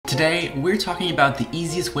Today, we're talking about the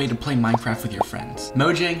easiest way to play Minecraft with your friends.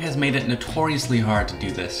 Mojang has made it notoriously hard to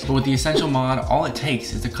do this, but with the Essential mod, all it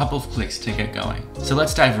takes is a couple of clicks to get going. So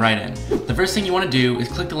let's dive right in. The first thing you want to do is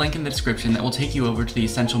click the link in the description that will take you over to the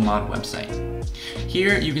Essential mod website.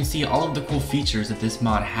 Here, you can see all of the cool features that this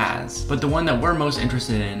mod has, but the one that we're most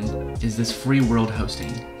interested in is this free world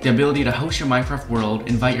hosting. The ability to host your Minecraft world,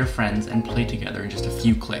 invite your friends, and play together in just a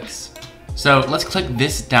few clicks. So let's click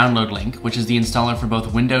this download link, which is the installer for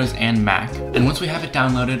both Windows and Mac. And once we have it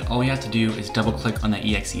downloaded, all we have to do is double click on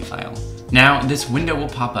the exe file. Now this window will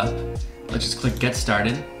pop up. Let's just click get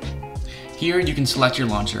started. Here you can select your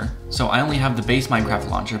launcher. So I only have the base Minecraft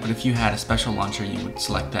launcher, but if you had a special launcher, you would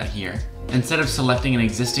select that here. Instead of selecting an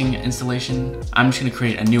existing installation, I'm just going to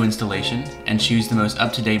create a new installation and choose the most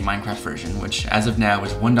up-to-date Minecraft version, which as of now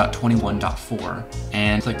is 1.21.4,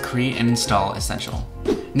 and click create and install essential.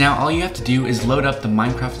 Now all you have to do is load up the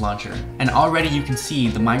Minecraft launcher, and already you can see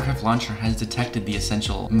the Minecraft launcher has detected the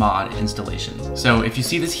essential mod installation. So if you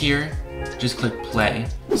see this here, just click play.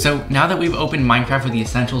 So now that we've opened Minecraft with the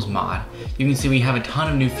Essentials mod, you can see we have a ton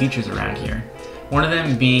of new features around here. One of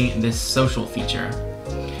them being this social feature.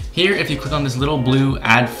 Here, if you click on this little blue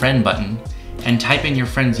add friend button and type in your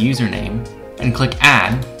friend's username and click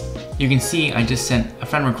add, you can see I just sent a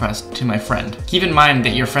friend request to my friend. Keep in mind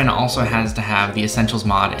that your friend also has to have the Essentials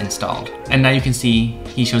mod installed. And now you can see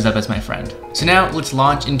he shows up as my friend. So now let's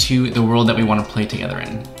launch into the world that we want to play together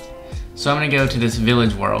in. So I'm gonna go to this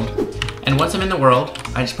village world. And once I'm in the world,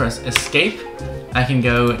 I just press escape. I can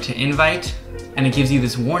go to invite, and it gives you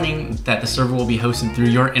this warning that the server will be hosted through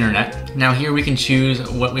your internet. Now here we can choose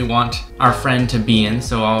what we want our friend to be in.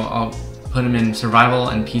 So I'll put him in survival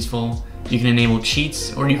and peaceful. You can enable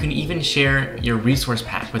cheats, or you can even share your resource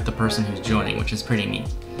pack with the person who's joining, which is pretty neat.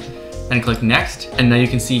 Then click next, and now you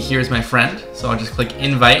can see here's my friend. So I'll just click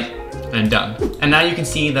invite, and done. And now you can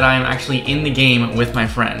see that I am actually in the game with my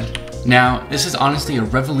friend. Now, this is honestly a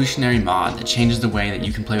revolutionary mod that changes the way that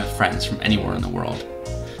you can play with friends from anywhere in the world.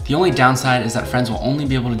 The only downside is that friends will only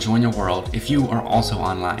be able to join your world if you are also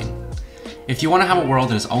online. If you want to have a world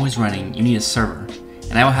that is always running, you need a server,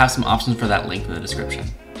 and I will have some options for that link in the description.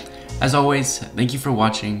 As always, thank you for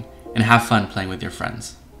watching, and have fun playing with your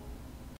friends.